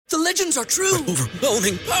The legends are true.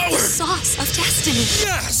 Overwhelming power! Sauce of destiny.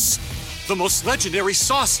 Yes! The most legendary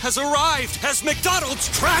sauce has arrived as McDonald's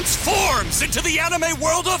transforms into the anime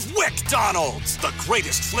world of WickDonald's. The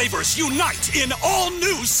greatest flavors unite in all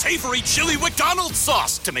new savory chili McDonald's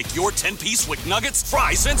sauce to make your 10-piece Wick Nuggets,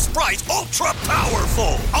 fries, and Sprite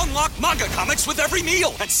ultra-powerful. Unlock manga comics with every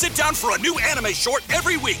meal and sit down for a new anime short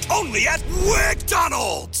every week only at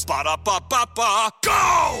WickDonald's. Ba-da-ba-ba-ba,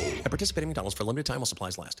 go! At participating McDonald's for a limited time while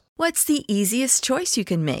supplies last. What's the easiest choice you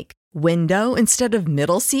can make? Window instead of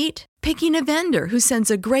middle seat? Picking a vendor who sends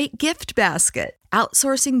a great gift basket?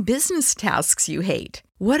 Outsourcing business tasks you hate?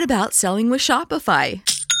 What about selling with Shopify?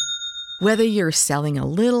 Whether you're selling a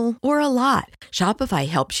little or a lot, Shopify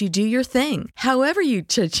helps you do your thing, however you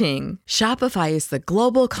cha-ching. Shopify is the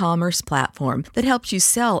global commerce platform that helps you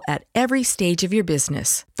sell at every stage of your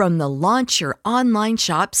business. From the launch your online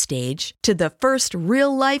shop stage to the first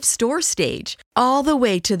real-life store stage, all the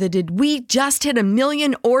way to the did we just hit 1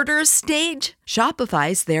 million orders stage.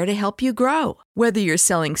 Shopify's there to help you grow. Whether you're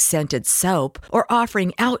selling scented soap or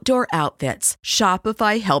offering outdoor outfits,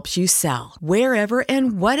 Shopify helps you sell. Wherever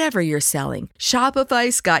and whatever you're selling,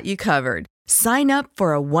 Shopify's got you covered. Sign up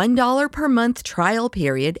for a $1 per month trial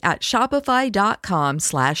period at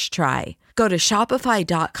shopify.com/try. Go to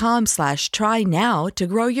shopify.com/try now to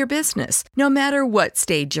grow your business, no matter what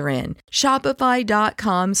stage you're in.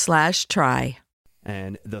 Shopify.com/try.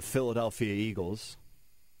 And the Philadelphia Eagles,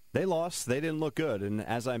 they lost. They didn't look good. And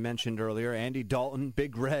as I mentioned earlier, Andy Dalton,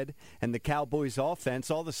 Big Red, and the Cowboys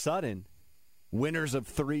offense, all of a sudden, winners of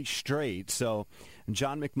 3 straight. So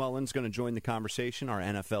John McMullen's going to join the conversation, our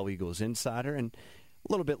NFL Eagles insider. And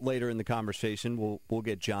a little bit later in the conversation, we'll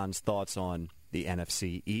get John's thoughts on the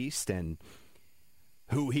NFC East and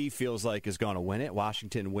who he feels like is going to win it.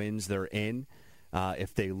 Washington wins, they're in.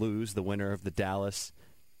 If they lose, the winner of the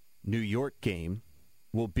Dallas-New York game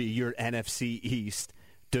will be your NFC East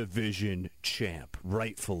division champ,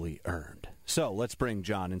 rightfully earned. So let's bring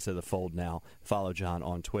John into the fold now. Follow John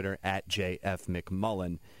on Twitter at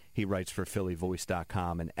JFMcMullen. He writes for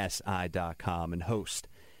PhillyVoice.com and SI.com and host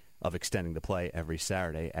of Extending the Play every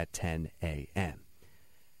Saturday at 10 a.m.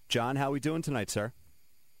 John, how are we doing tonight, sir?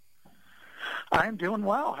 I'm doing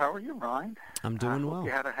well. How are you, Ryan? I'm doing well.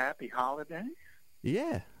 You had a happy holiday?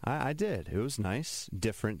 Yeah, I did. It was nice.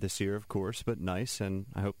 Different this year, of course, but nice, and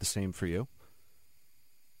I hope the same for you.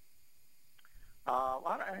 A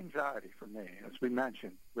lot of anxiety for me, as we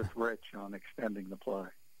mentioned, with Rich on Extending the Play.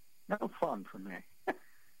 No fun for me.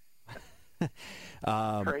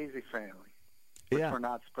 Crazy family, which we're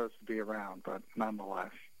not supposed to be around, but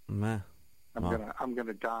nonetheless, I'm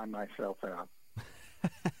gonna dine myself out.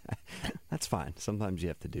 That's fine. Sometimes you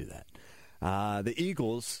have to do that. The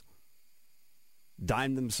Eagles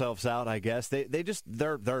dime themselves out, I guess.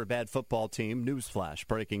 They're a bad football team. Newsflash,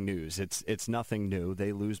 breaking news. It's nothing new.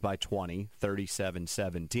 They lose by 20,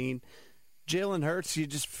 37-17. Jalen Hurts, you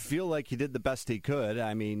just feel like he did the best he could.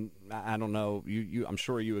 I mean, I don't know. I'm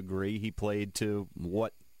sure you agree. He played to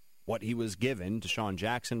what he was given. Deshaun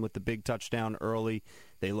Jackson with the big touchdown early.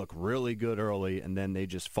 They look really good early, and then they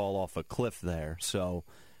just fall off a cliff there. So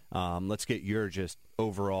let's get your just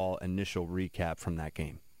overall initial recap from that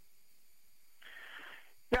game.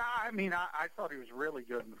 Yeah, I mean, I thought he was really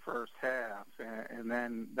good in the first half, and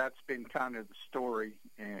then that's been kind of the story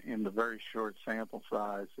in the very short sample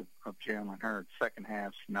size of Jalen Hurts. Second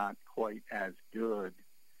half's not quite as good,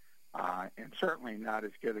 and certainly not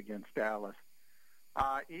as good against Dallas.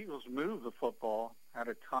 Eagles moved the football, had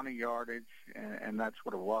a ton of yardage, and that's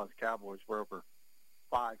what it was. Cowboys were over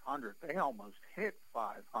 500. They almost hit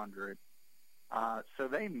 500. So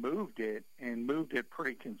they moved it, and moved it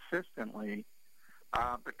pretty consistently.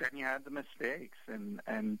 But then you had the mistakes,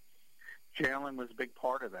 and Jalen was a big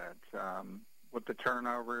part of that with the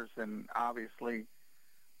turnovers. And obviously,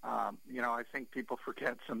 I think people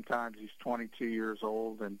forget sometimes he's 22 years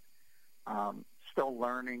old and still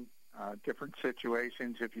learning different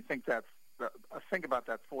situations. If you think about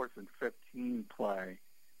that 4th and 15 play,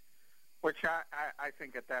 which I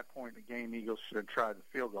think at that point in the game, Eagles should have tried the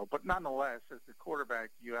field goal. But nonetheless, as the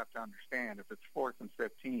quarterback, you have to understand if it's 4th and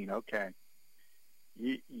 15, okay.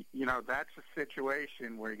 That's a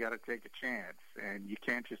situation where you got to take a chance, and you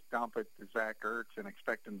can't just dump it to Zach Ertz and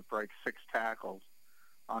expect him to break 6 tackles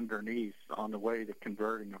underneath on the way to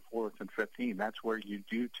converting a 4th and 15. That's where you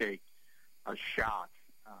do take a shot.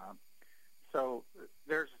 So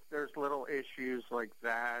there's little issues like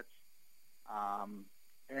that, and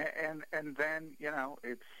then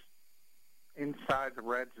it's inside the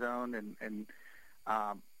red zone and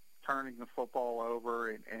turning the football over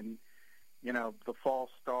and the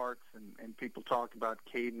false starts and people talk about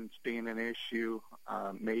cadence being an issue,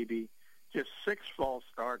 maybe. Just 6 false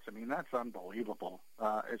starts. I mean, that's unbelievable,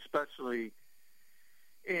 especially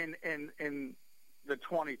in the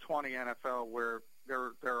 2020 NFL where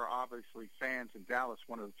there are obviously fans in Dallas,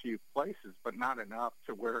 one of the few places, but not enough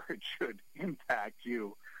to where it should impact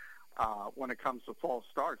you when it comes to false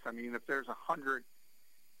starts. I mean, if there's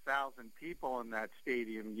 100,000 people in that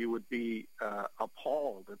stadium, you would be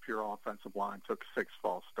appalled if your offensive line took 6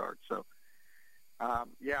 false starts. So, a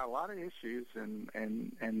lot of issues, and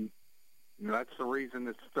that's the reason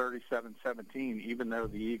it's 37-17, even though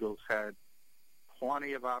the Eagles had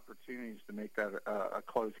plenty of opportunities to make that a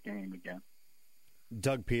close game again.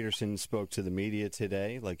 Doug Peterson spoke to the media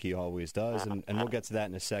today, like he always does, and we'll get to that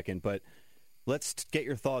in a second. But let's get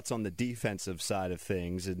your thoughts on the defensive side of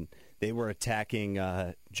things. And they were attacking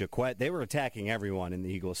Jaquette. They were attacking everyone in the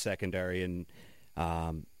Eagles secondary, and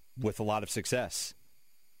with a lot of success.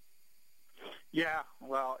 Yeah,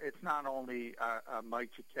 well, it's not only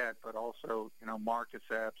Mike Jaquette, but also Marcus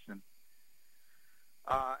Epps and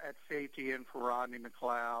at safety in for Rodney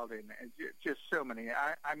McLeod, and just so many.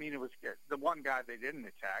 I mean, it was the one guy they didn't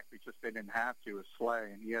attack because they didn't have to is Slay,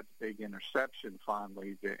 and he had the big interception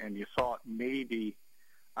finally, and you thought maybe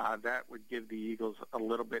that would give the Eagles a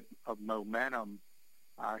little bit of momentum.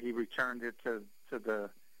 He returned it to the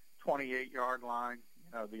 28-yard line.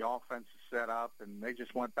 The offense is set up, and they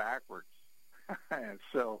just went backwards. And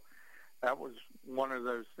so that was one of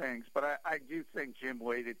those things. But I do think Jim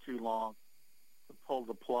waited too long to pull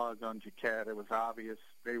the plug on Jaquette. It was obvious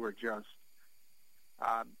they were just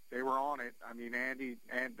they were on it. I mean, Andy,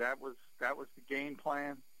 and that was the game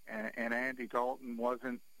plan, and Andy Dalton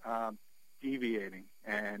wasn't deviating,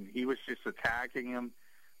 and he was just attacking him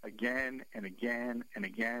again and again and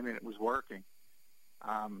again, and it was working.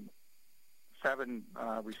 7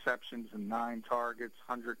 receptions and 9 targets,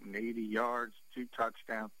 180 yards, 2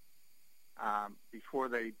 touchdowns before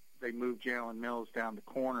they moved Jalen Mills down the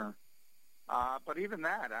corner. But even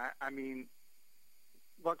that, I mean,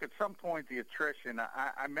 look, at some point the attrition,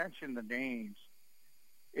 I mentioned the names.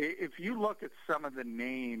 If you look at some of the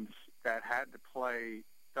names that had to play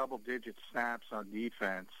double-digit snaps on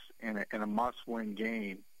defense in a must-win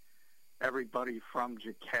game, everybody from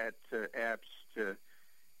Jaquette to Epps to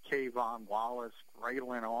Kayvon Wallace,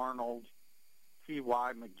 Braylon Arnold,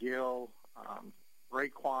 T.Y. McGill,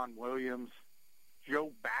 Raekwon Williams,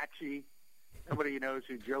 Joe Bachie. Nobody knows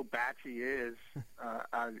who Joe Bachie is.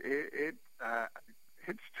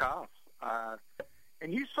 It's tough.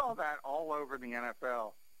 And you saw that all over the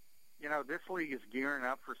NFL. This league is gearing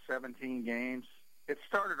up for 17 games. It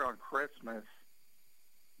started on Christmas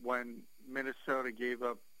when Minnesota gave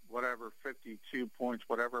up 52 points,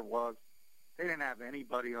 whatever it was. They didn't have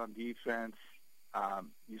anybody on defense.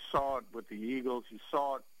 You saw it with the Eagles. You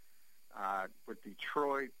saw it with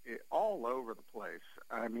Detroit, all over the place.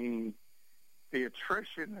 I mean, the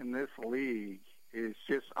attrition in this league is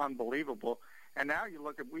just unbelievable. And now you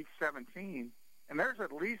look at Week 17, and there's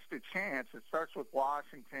at least a chance. It starts with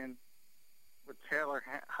Washington, with Taylor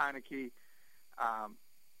Heineke, an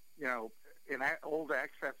old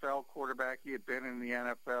XFL quarterback. He had been in the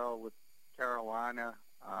NFL with Carolina,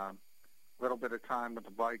 a little bit of time with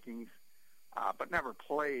the Vikings, but never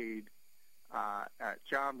played.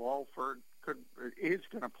 John Wolford is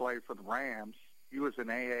going to play for the Rams. He was an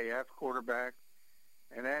AAF quarterback.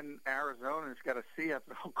 And then Arizona's got a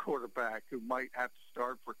CFL quarterback who might have to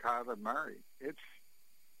start for Kyler Murray.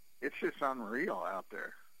 It's just unreal out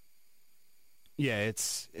there. Yeah,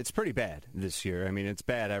 it's pretty bad this year. I mean, it's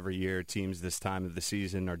bad every year. Teams this time of the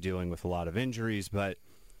season are dealing with a lot of injuries, but it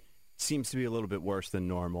seems to be a little bit worse than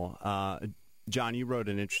normal. John, you wrote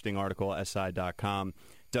an interesting article at SI.com.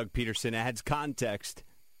 Doug Peterson adds context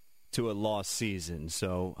to a lost season.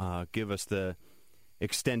 So give us the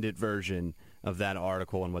extended version of that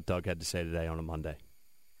article and what Doug had to say today on a Monday.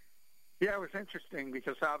 Yeah, it was interesting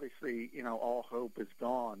because obviously, all hope is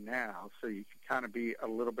gone now, so you can kind of be a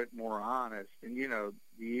little bit more honest. And, the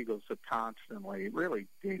Eagles have constantly, really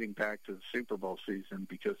dating back to the Super Bowl season,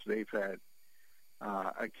 because they've had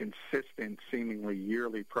a consistent, seemingly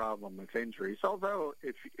yearly problem with injuries. Although,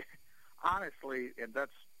 honestly, and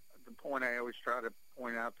that's the point I always try to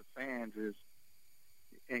point out to fans is,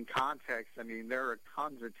 in context, I mean, there are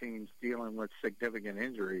tons of teams dealing with significant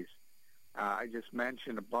injuries. I just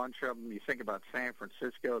mentioned a bunch of them. You think about San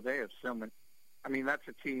Francisco, they have so many. I mean, that's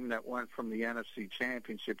a team that went from the NFC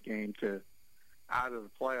Championship game to out of the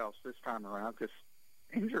playoffs this time around because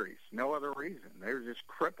injuries, no other reason. They were just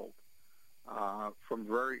crippled from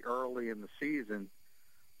very early in the season.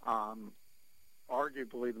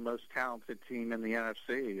 arguably the most talented team in the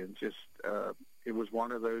NFC, and just it was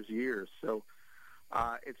one of those years. So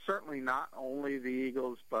it's certainly not only the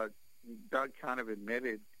Eagles, but Doug kind of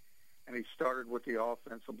admitted, and he started with the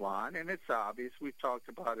offensive line, and it's obvious. We've talked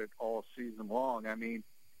about it all season long. I mean,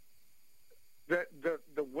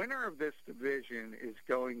 the winner of this division is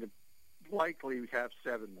going to likely have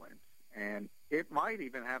 7 wins, and it might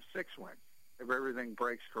even have 6 wins if everything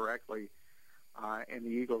breaks correctly, and the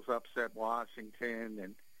Eagles upset Washington,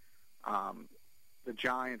 and the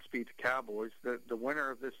Giants beat the Cowboys. The winner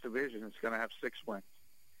of this division is going to have 6 wins.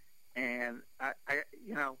 And,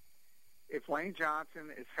 if Lane Johnson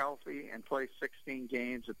is healthy and plays 16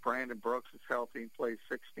 games, if Brandon Brooks is healthy and plays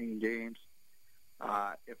 16 games,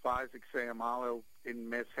 if Isaac Seumalo didn't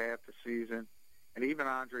miss half the season, and even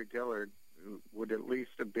Andre Dillard would at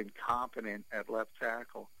least have been competent at left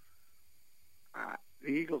tackle, the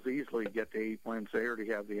Eagles easily get to 8 wins. They already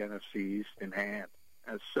have the NFC East in hand.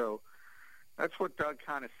 And so that's what Doug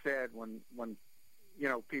kind of said when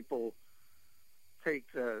people take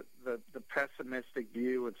the pessimistic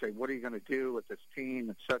view and say, what are you going to do with this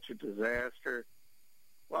team? It's such a disaster.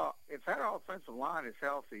 Well, if that offensive line is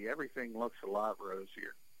healthy, everything looks a lot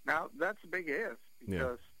rosier. Now, that's a big if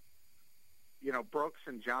because, Brooks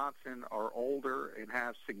and Johnson are older and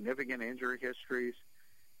have significant injury histories.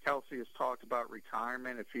 Kelsey has talked about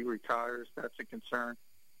retirement. If he retires, that's a concern.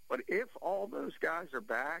 But if all those guys are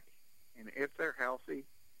back and if they're healthy,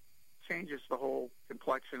 changes the whole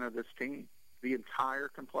complexion of this team, the entire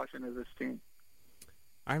complexion of this team.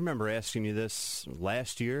 I remember asking you this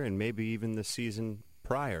last year and maybe even the season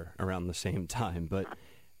prior around the same time, but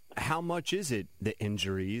how much is it the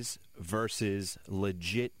injuries versus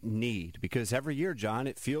legit need? Because every year, John,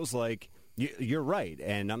 it feels like you're right,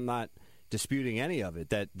 and I'm not disputing any of it,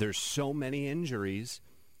 that there's so many injuries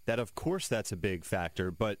that, of course, that's a big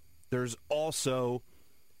factor, but there's also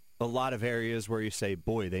a lot of areas where you say,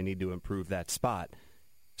 boy, they need to improve that spot.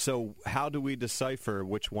 So how do we decipher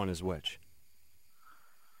which one is which?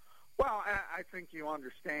 Well, I think you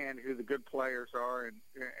understand who the good players are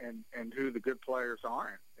and who the good players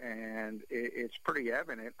aren't, and it's pretty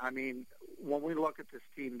evident. I mean, when we look at this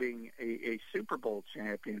team being a Super Bowl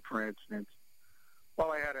champion, for instance,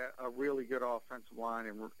 well, they had a really good offensive line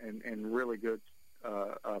and really good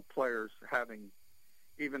players, having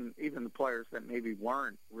even the players that maybe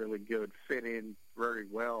weren't really good fit in very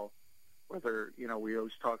well. Whether, we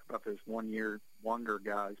always talk about those one-year wonder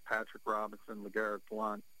guys, Patrick Robinson, LeGarrette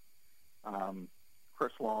Blount.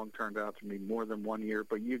 Chris Long turned out to be more than 1 year,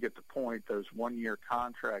 but you get the point. Those one-year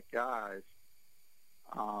contract guys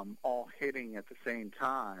all hitting at the same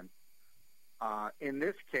time. In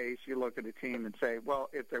this case, you look at a team and say, well,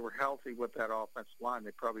 if they were healthy with that offensive line,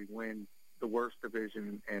 they'd probably win the worst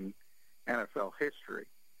division in NFL history.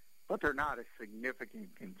 But they're not a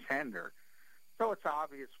significant contender. So it's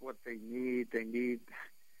obvious what they need. They need,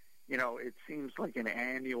 it seems like an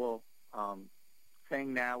annual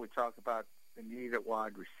thing now. We talk about the need at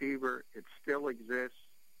wide receiver. It still exists.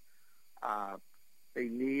 They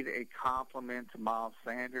need a complement to Miles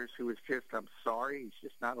Sanders, who is just, I'm sorry, he's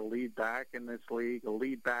just not a lead back in this league. A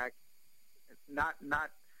lead back,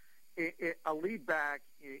 a lead back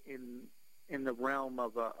in the realm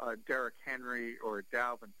of a Derrick Henry or a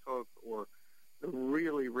Dalvin Cook or the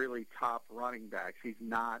really, really top running backs. He's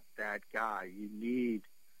not that guy. You need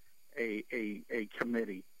a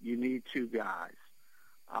committee. You need 2 guys.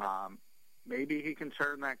 Maybe he can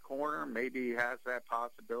turn that corner. Maybe he has that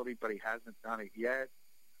possibility, but he hasn't done it yet.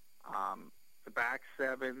 The back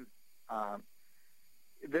 7,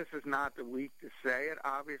 this is not the week to say it,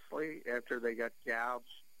 obviously, after they got gouged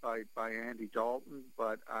by Andy Dalton.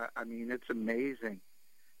 But, I mean, it's amazing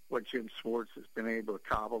what Jim Schwartz has been able to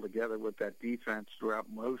cobble together with that defense throughout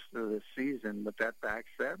most of the season with that back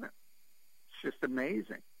 7. It's just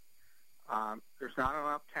amazing. There's not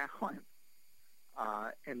enough talent.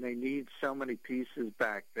 And they need so many pieces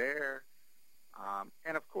back there.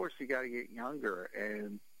 And, of course, you got to get younger.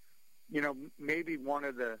 And, maybe one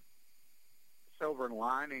of the silver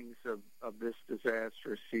linings of this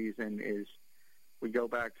disastrous season is we go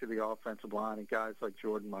back to the offensive line, and guys like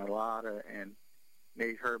Jordan Mailata and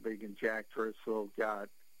Nate Herbig and Jack Driscoll got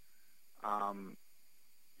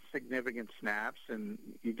significant snaps, and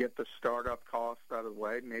you get the startup costs out of the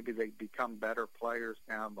way. Maybe they become better players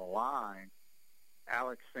down the line.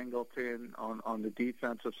 Alex Singleton on the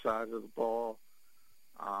defensive side of the ball.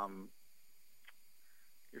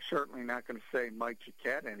 You're certainly not going to say Mike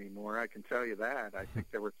Jacquet anymore. I can tell you that. I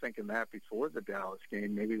think they were thinking that before the Dallas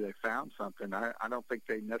game. Maybe they found something. I don't think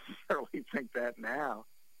they necessarily think that now.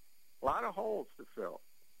 A lot of holes to fill.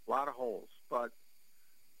 A lot of holes. But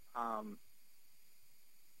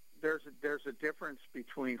there's a difference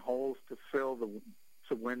between holes to fill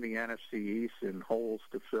to win the NFC East and holes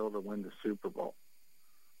to fill to win the Super Bowl.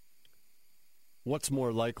 What's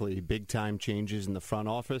more likely, big-time changes in the front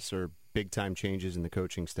office or big-time changes in the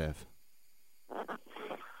coaching staff?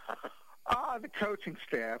 The coaching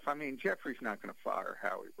staff. I mean, Jeffrey's not going to fire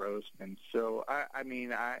Howie Roseman. So,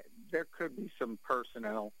 there could be some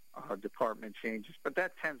personnel department changes, but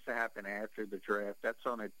that tends to happen after the draft. That's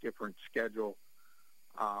on a different schedule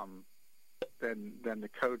than the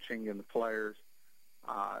coaching and the players.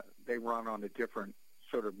 They run on a different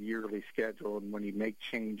sort of yearly schedule, and when you make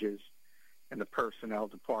changes in the personnel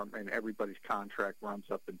department, everybody's contract runs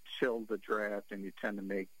up until the draft, and you tend to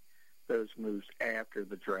make those moves after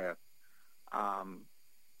the draft.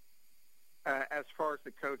 As far as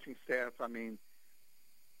the coaching staff, I mean,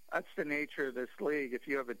 that's the nature of this league. If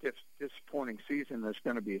you have a disappointing season, there's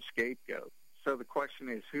going to be a scapegoat. So the question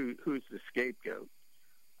is, who's the scapegoat?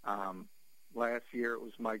 Last year it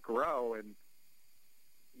was Mike Rowe and,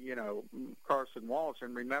 Carson Walsh.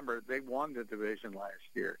 And remember, they won the division last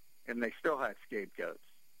year, and they still had scapegoats.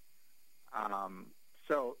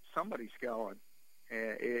 So somebody's going.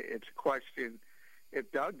 It's a question.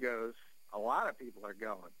 If Doug goes, a lot of people are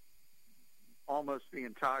going, almost the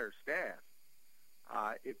entire staff.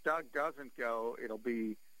 If Doug doesn't go, it'll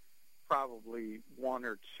be probably one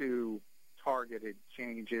or two targeted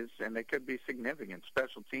changes, and they could be significant.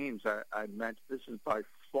 Special teams, I mentioned, this is by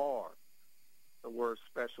far the worst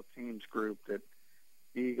special teams group that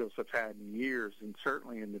the Eagles have had in years, and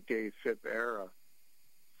certainly in the Dave Phipp era.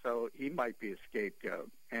 So he might be a scapegoat.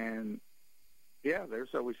 And, yeah,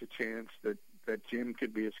 there's always a chance that Jim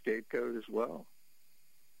could be a scapegoat as well.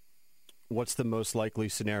 What's the most likely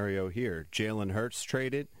scenario here? Jalen Hurts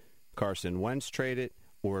traded, Carson Wentz traded,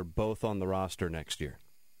 or both on the roster next year?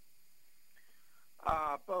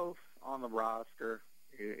 Both on the roster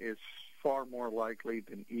is far more likely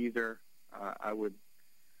than either. I would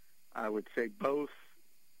say both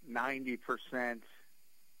 90%.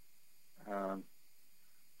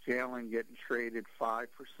 Jalen getting traded 5%,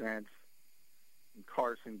 and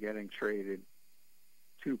Carson getting traded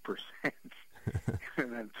 2%,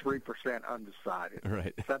 and then 3% undecided.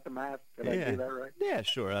 Right. Is that the math? Did I do that right? Yeah,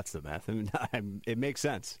 sure. That's the math. I mean, it makes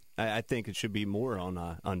sense. I think it should be more on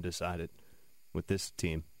undecided with this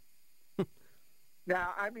team.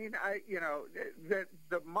 Now, I mean,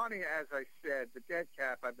 the money, as I said, the dead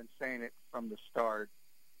cap, I've been saying it from the start.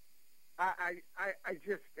 I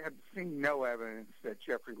just have seen no evidence that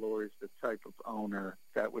Jeffrey Lurie is the type of owner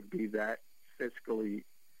that would be that fiscally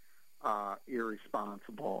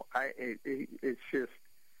irresponsible. It's just,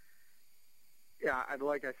 yeah,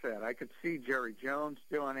 like I said, I could see Jerry Jones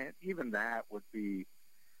doing it. Even that would be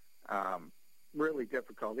really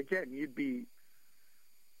difficult. Again, you'd be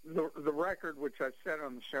the record, which I've said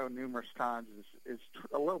on the show numerous times, is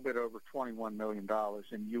a little bit over $21 million,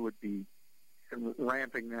 and you would be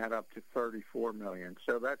ramping that up to $34 million.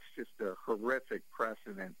 So that's just a horrific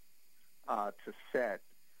precedent to set.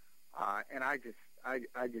 And I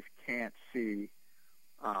just can't see.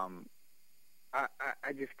 I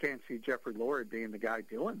just can't see Jeffrey Lurie being the guy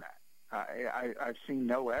doing that. I've seen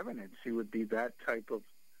no evidence he would be that type of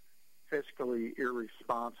fiscally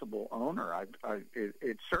irresponsible owner.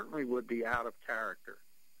 It certainly would be out of character.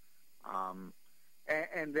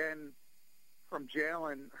 And then from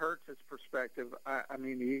Jalen Hurts' perspective, I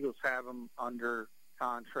mean, the Eagles have him under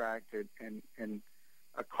contract and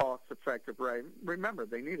a cost-effective rate. Remember,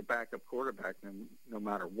 they need a backup quarterback no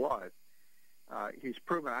matter what. He's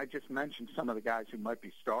proven. I just mentioned some of the guys who might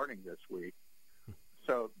be starting this week.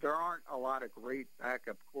 So there aren't a lot of great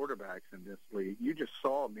backup quarterbacks in this league. You just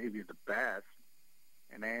saw maybe the best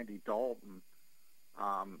in Andy Dalton.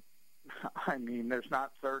 I mean, there's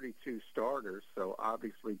not 32 starters, so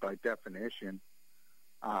obviously by definition,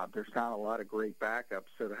 there's not a lot of great backups.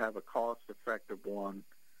 So to have a cost-effective one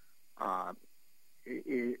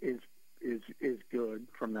is good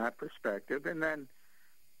from that perspective. And then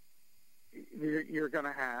you're going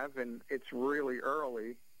to have, and it's really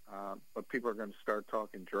early, but people are going to start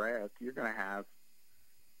talking draft. You're going to have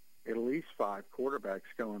at least 5 quarterbacks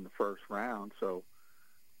go in the first round. So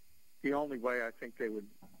the only way I think they would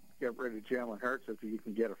get rid of Jalen Hurts is if you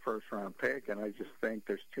can get a first-round pick, and I just think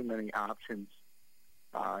there's too many options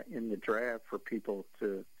in the draft for people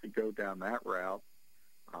to go down that route.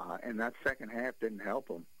 And that second half didn't help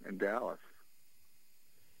them in Dallas.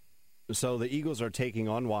 So the Eagles are taking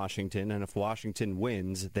on Washington, and if Washington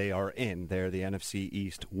wins, they are in. They're the NFC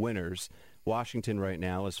East winners. Washington right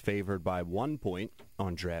now is favored by 1 point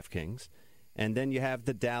on DraftKings. And then you have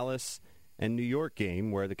the Dallas and New York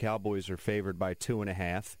game where the Cowboys are favored by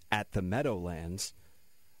 2.5 at the Meadowlands.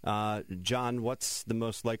 John, what's the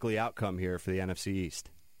most likely outcome here for the NFC East?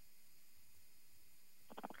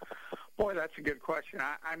 Boy, that's a good question.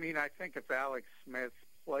 I mean, I think if Alex Smith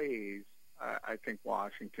plays, I think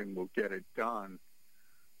Washington will get it done.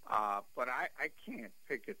 But I can't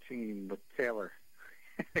pick a team with Taylor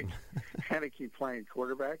Heinicke playing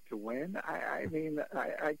quarterback to win. I mean,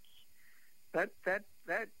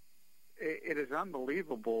 it is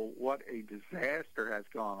unbelievable what a disaster has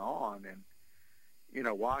gone on. And, you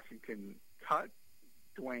know, Washington cut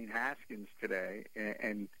Dwayne Haskins today.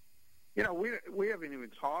 And you know, we haven't even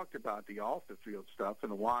talked about the off-the-field stuff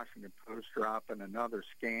and the Washington Post dropping another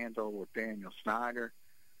scandal with Daniel Snyder.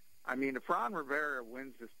 I mean, if Ron Rivera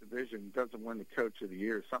wins this division, doesn't win the Coach of the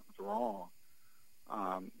Year, something's wrong.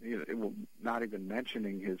 You know, not even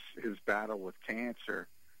mentioning his battle with cancer.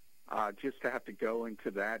 Just to have to go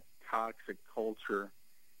into that toxic culture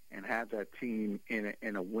and have that team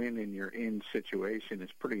in a win-in-your-in situation is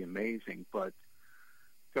pretty amazing. But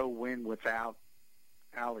go win without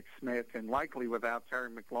Alex Smith and likely without Terry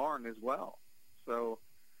McLaurin as well. So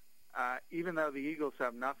even though the Eagles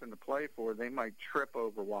have nothing to play for, they might trip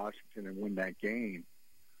over Washington and win that game.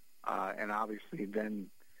 And obviously then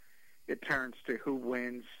it turns to who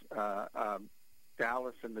wins,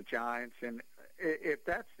 Dallas and the Giants. And if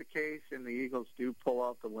that's the case and the Eagles do pull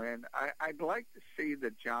off the win, I'd like to see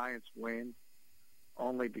the Giants win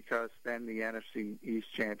only because then the NFC East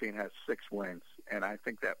champion has 6 wins. And I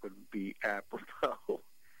think that would be apropos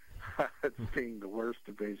as being the worst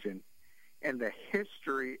division in the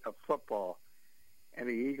history of football. And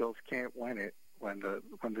the Eagles can't win it when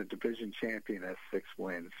the division champion has 6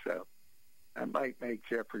 wins. So that might make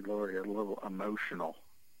Jeffrey Lurie a little emotional.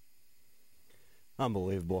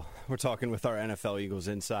 Unbelievable. We're talking with our NFL Eagles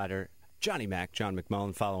insider, Johnny Mac, John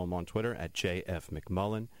McMullen. Follow him on Twitter at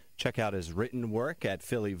JFMcMullen. Check out his written work at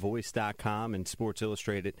PhillyVoice.com and Sports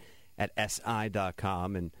Illustrated at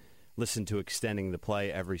SI.com. And listen to Extending the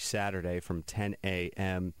Play every Saturday from 10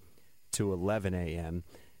 a.m. to 11 a.m.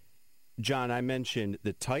 John, I mentioned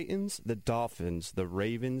the Titans, the Dolphins, the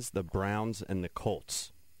Ravens, the Browns, and the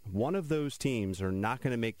Colts. One of those teams are not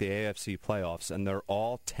going to make the AFC playoffs, and they're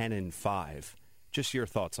all 10-5. Just your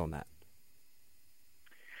thoughts on that.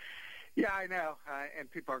 Yeah, I know,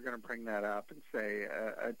 and people are going to bring that up and say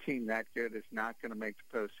a team that good is not going to make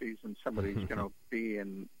the postseason. Somebody's going to be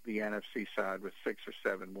in the NFC side with 6 or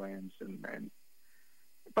 7 wins,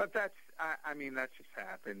 but that's, I mean, that just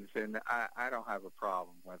happens, and I don't have a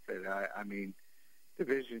problem with it. I mean,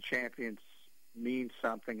 division champions mean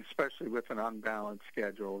something, especially with an unbalanced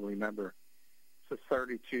schedule. Remember, it's a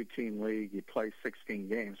 32-team league. You play 16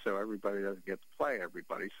 games, so everybody doesn't get to play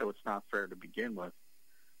everybody, so it's not fair to begin with.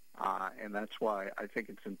 And that's why I think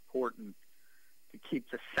it's important to keep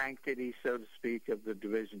the sanctity, so to speak, of the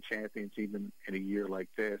division champions even in a year like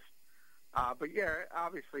this. But, yeah,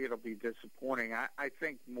 obviously it'll be disappointing. I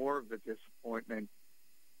think more of the disappointment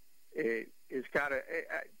is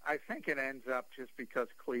I think it ends up just because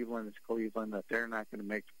Cleveland is Cleveland, that they're not going to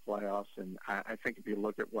make the playoffs. And I think if you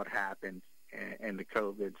look at what happened and the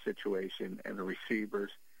COVID situation and the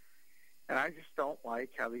receivers, and I just don't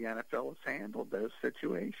like how the NFL has handled those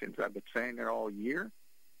situations. I've been saying it all year.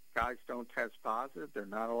 Guys don't test positive. They're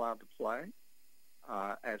not allowed to play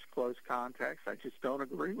as close contacts. I just don't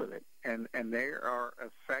agree with it. And they are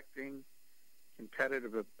affecting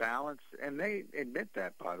competitive balance. And they admit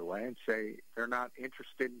that, by the way, and say they're not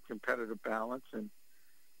interested in competitive balance. And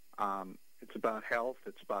it's about health.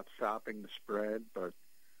 It's about stopping the spread. But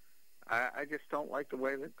I just don't like the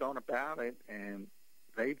way they've gone about it. And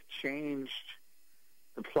they've changed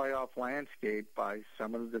the playoff landscape by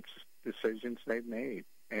some of the decisions they've made.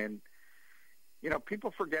 And, you know,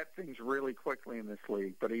 people forget things really quickly in this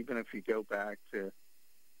league, but even if you go back to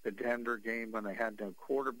the Denver game when they had no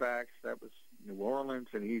quarterbacks, that was New Orleans,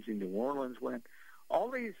 an easy New Orleans win.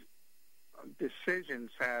 All these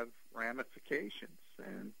decisions have ramifications,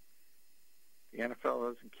 and the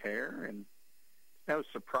NFL doesn't care, and it's no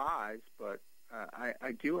surprise, but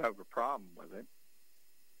I do have a problem with it.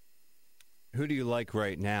 Who do you like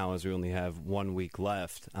right now, as we only have 1 week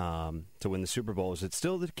left to win the Super Bowl? Is it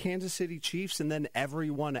still the Kansas City Chiefs and then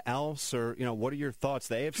everyone else? Or, you know, what are your thoughts?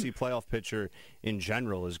 The AFC playoff picture in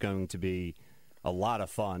general is going to be a lot of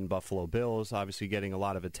fun. Buffalo Bills obviously getting a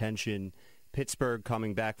lot of attention. Pittsburgh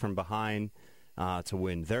coming back from behind to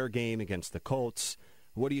win their game against the Colts.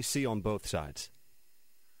 What do you see on both sides?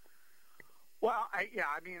 Well, I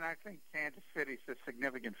think Kansas City's a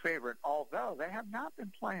significant favorite, although they have not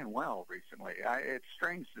been playing well recently. It's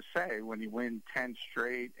strange to say when you win 10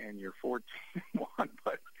 straight and you're 14-1,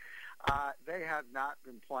 but they have not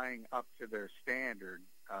been playing up to their standard.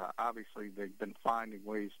 obviously they've been finding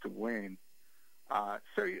ways to win.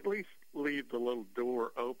 So you at least leave the little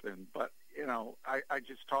door open. But, you know, I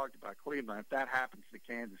just talked about Cleveland. If that happens to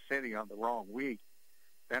Kansas City on the wrong week,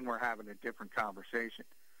 then we're having a different conversation.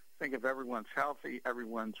 I think if everyone's healthy,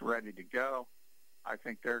 everyone's ready to go, I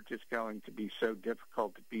think they're just going to be so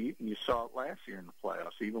difficult to beat. And you saw it last year in the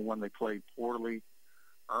playoffs, even when they played poorly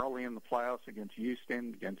early in the playoffs against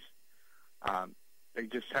Houston, they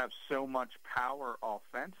just have so much power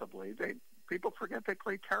offensively. People forget they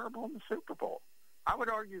played terrible in the Super Bowl. I would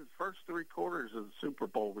argue the first three quarters of the Super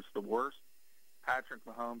Bowl was the worst Patrick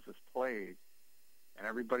Mahomes has played, and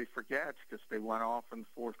everybody forgets because they went off in the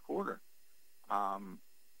fourth quarter.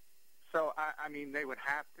 So, I mean, they would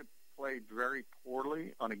have to play very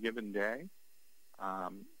poorly on a given day.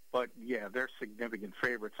 But, yeah, they're significant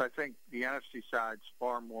favorites. I think the NFC side's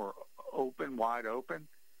far more open, wide open.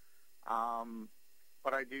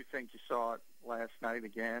 But I do think you saw it last night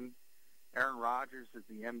again. Aaron Rodgers is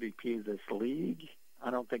the MVP of this league.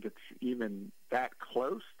 I don't think it's even that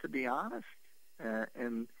close, to be honest.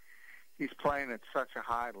 And he's playing at such a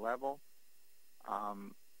high level.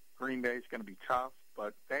 Green Bay's going to be tough,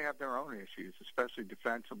 but they have their own issues, especially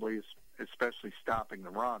defensively, especially stopping the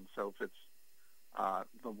run. So if it's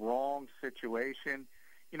the wrong situation,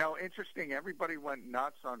 you know, interesting, everybody went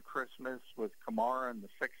nuts on Christmas with Kamara and the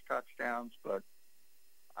 6 touchdowns, but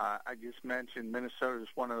I just mentioned Minnesota is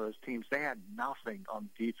one of those teams. They had nothing on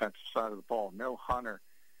the defensive side of the ball. No Hunter,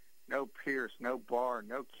 no Pierce, no Barr,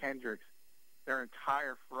 no Kendricks. Their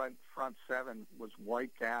entire front seven was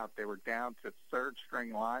wiped out. They were down to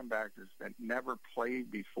third-string linebackers that never played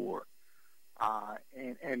before.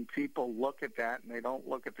 And people look at that, and they don't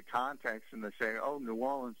look at the context, and they say, oh, New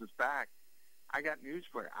Orleans is back. I got news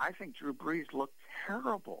for you. I think Drew Brees looked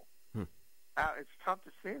terrible. It's tough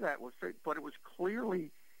to say that, but it was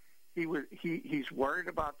clearly he's worried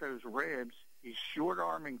about those ribs. He's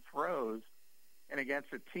short-arming throws, and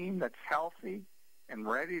against a team that's healthy and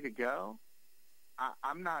ready to go,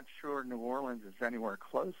 I'm not sure New Orleans is anywhere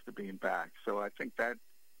close to being back. So I think that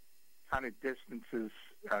kind of distances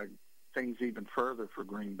things even further for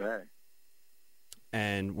Green Bay.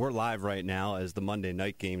 And we're live right now as the Monday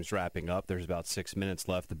night game's wrapping up. There's about 6 minutes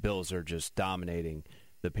left. The Bills are just dominating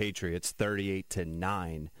the Patriots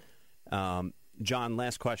 38-9. John,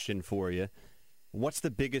 last question for you. What's the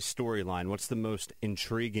biggest storyline? What's the most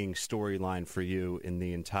intriguing storyline for you in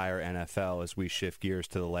the entire NFL as we shift gears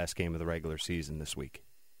to the last game of the regular season this week?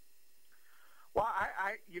 Well,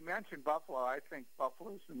 you mentioned Buffalo. I think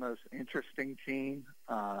Buffalo's the most interesting team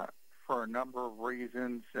for a number of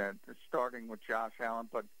reasons, starting with Josh Allen.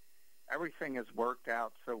 But everything has worked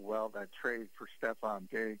out so well. That trade for Stephon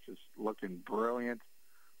Diggs is looking brilliant.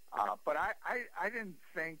 But I didn't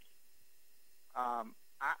think I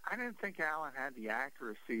didn't think Allen had the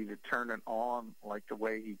accuracy to turn it on like the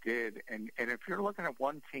way he did. And if you're looking at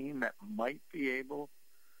one team that might be able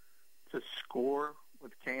to score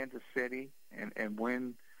with Kansas City and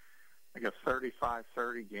win like a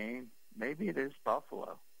 35-30 game, maybe it is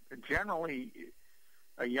Buffalo. And generally,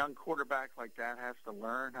 a young quarterback like that has to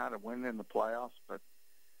learn how to win in the playoffs. But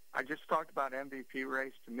I just talked about MVP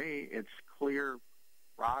race. To me, it's clear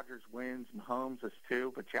Rodgers wins, Mahomes is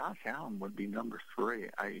 2, but Josh Allen would be number 3.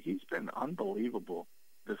 He's been unbelievable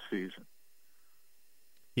this season.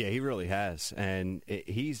 Yeah, he really has. And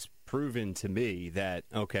he's proven to me that,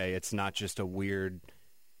 okay, it's not just a weird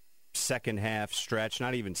second half stretch,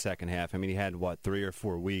 not even second half. I mean, he had, 3 or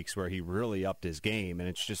 4 weeks where he really upped his game, and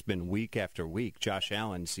it's just been week after week. Josh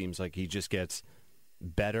Allen seems like he just gets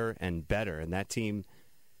better and better, and that team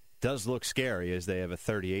does look scary as they have a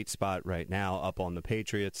 38 spot right now up on the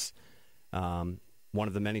Patriots. One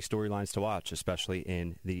of the many storylines to watch, especially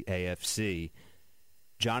in the AFC.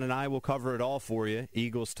 John and I will cover it all for you.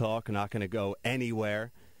 Eagles talk, not going to go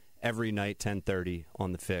anywhere. Every night, 10:30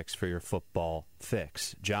 on The Fix for your football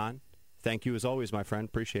fix. John, thank you as always, my friend.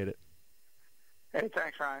 Appreciate it. Hey,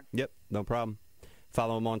 thanks, Ryan. Yep, no problem.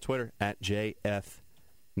 Follow him on Twitter at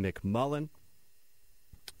JFMcMullen.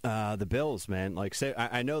 The Bills, man,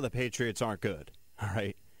 I know the Patriots aren't good, all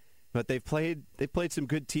right, but they played some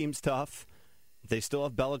good teams tough. They still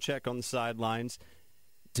have Belichick on the sidelines.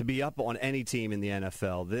 To be up on any team in the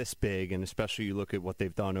NFL this big, and especially you look at what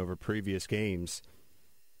they've done over previous games,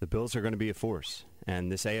 the Bills are going to be a force. And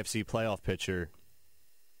this AFC playoff picture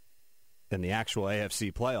and the actual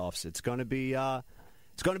AFC playoffs, it's going to be a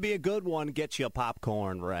good one. Get your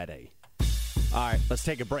popcorn ready. All right, let's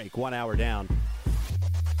take a break. 1 hour down.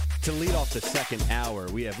 To lead off the second hour,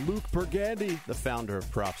 we have Luke Burgandy, the founder of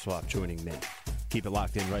PropSwap, joining me. Keep it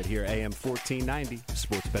locked in right here, AM 1490,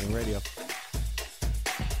 Sports Betting Radio.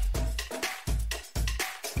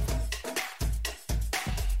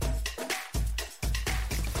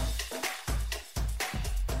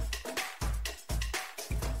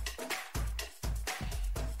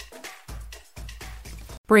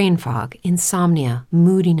 brain fog, insomnia,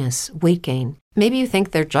 moodiness, weight gain. Maybe you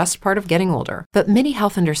think they're just part of getting older, but MIDI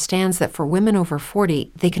Health understands that for women over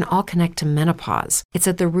 40, they can all connect to menopause. It's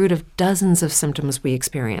at the root of dozens of symptoms we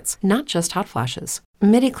experience, not just hot flashes.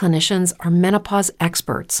 MIDI clinicians are menopause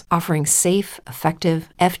experts, offering safe, effective,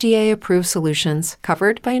 FDA-approved solutions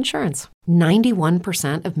covered by insurance.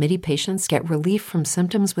 91% of MIDI patients get relief from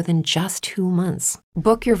symptoms within just 2 months.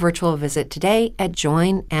 Book your virtual visit today at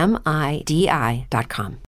joinmidi.com.